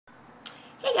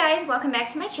Hey guys, welcome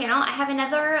back to my channel. I have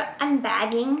another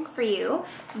unbagging for you.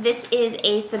 This is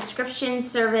a subscription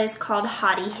service called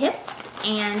Haute,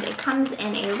 and it comes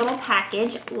in a little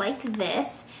package like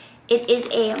this. It is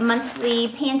a monthly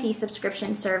panty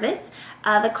subscription service.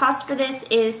 The cost for this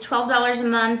is $12 a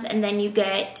month, and then you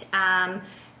get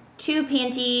 2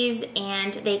 panties,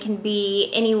 and they can be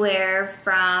anywhere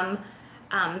from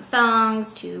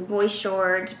thongs to boy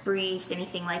shorts, briefs,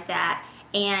 anything like that.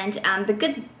 And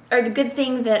the good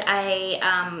thing that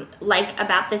I like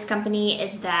about this company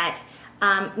is that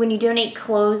when you donate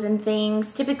clothes and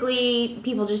things, typically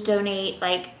people just donate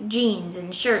like jeans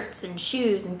and shirts and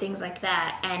shoes and things like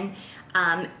that. And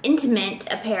intimate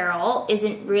apparel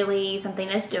isn't really something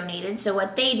that's donated. So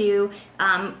what they do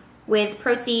with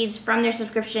proceeds from their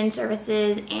subscription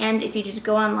services, and if you just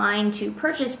go online to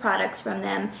purchase products from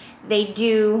them, they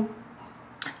do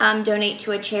donate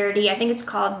to a charity. I think it's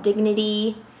called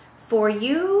Dignity for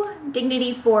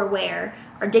Wear,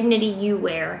 or Dignity You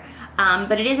Wear.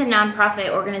 But it is a nonprofit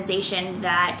organization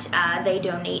that they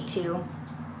donate to.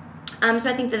 So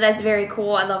I think that that's very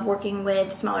cool. I love working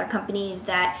with smaller companies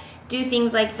that do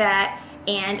things like that,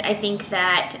 and I think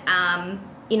that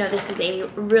you know, this is a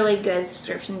really good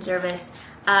subscription service.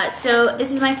 So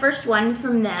this is my first one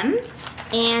from them,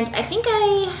 and I think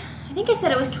I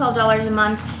said it was $12 a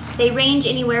month. They range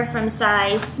anywhere from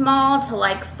size small to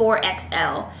like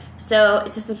 4XL. So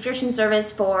it's a subscription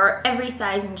service for every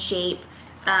size and shape.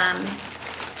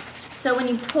 So when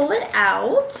you pull it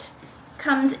out, it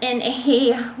comes in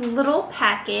a little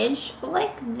package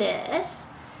like this.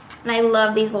 And I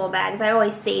love these little bags. I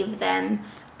always save them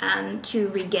to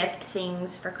regift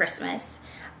things for Christmas.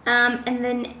 And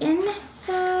then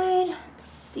inside, let's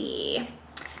see.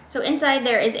 So inside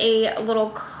there is a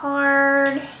little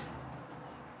card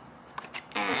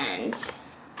and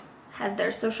has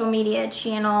their social media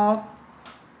channel.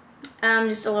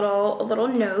 Just a little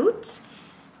note.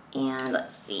 And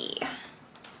let's see.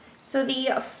 So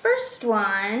the first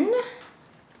one,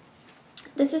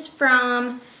 this is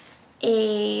from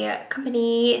a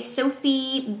company,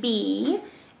 Sophie B,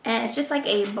 and it's just like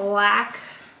a black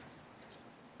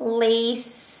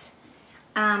lace.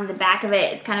 The back of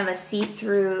it is kind of a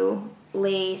see-through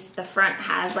lace. The front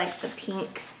has like the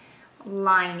pink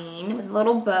lining with a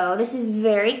little bow. This is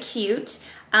very cute.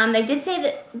 They did say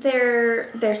that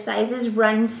their sizes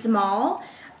run small.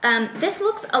 This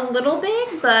looks a little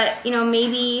big, but you know,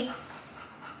 maybe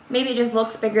it just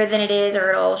looks bigger than it is, or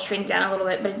it'll shrink down a little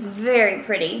bit, but it's very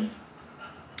pretty.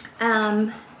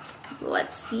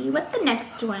 Let's see what the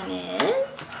next one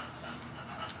is.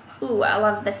 Ooh, I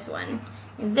love this one.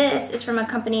 This is from a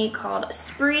company called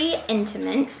Spree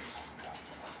Intimates.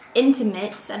 I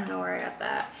don't know where I got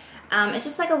that. It's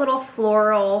just like a little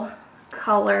floral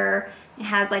color. It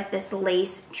has like this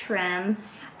lace trim.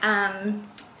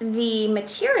 The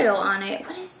material on it,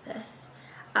 what is this?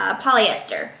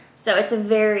 Polyester. So it's a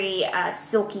very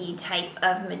silky type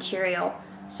of material.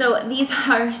 So these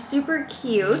are super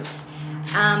cute.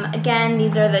 Again,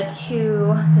 these are the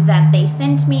 2 that they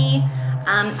sent me.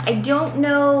 I don't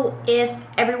know if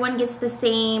everyone gets the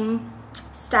same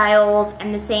styles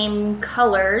and the same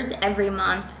colors every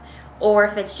month, or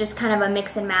if it's just kind of a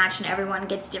mix and match and everyone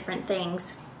gets different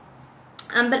things.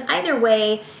 But either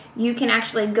way, you can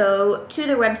actually go to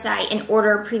their website and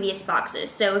order previous boxes.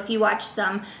 So if you watch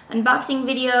some unboxing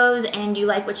videos and you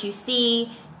like what you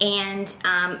see, and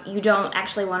you don't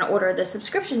actually want to order the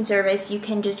subscription service, you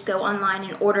can just go online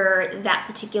and order that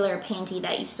particular panty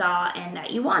that you saw and that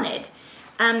you wanted.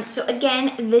 So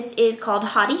again, this is called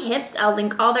Haute. I'll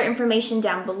link all their information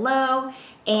down below,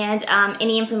 and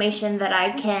any information that I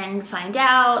can find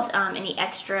out, any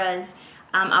extras,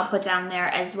 I'll put down there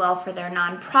as well for their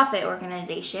nonprofit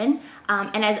organization.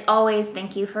 And as always,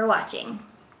 thank you for watching.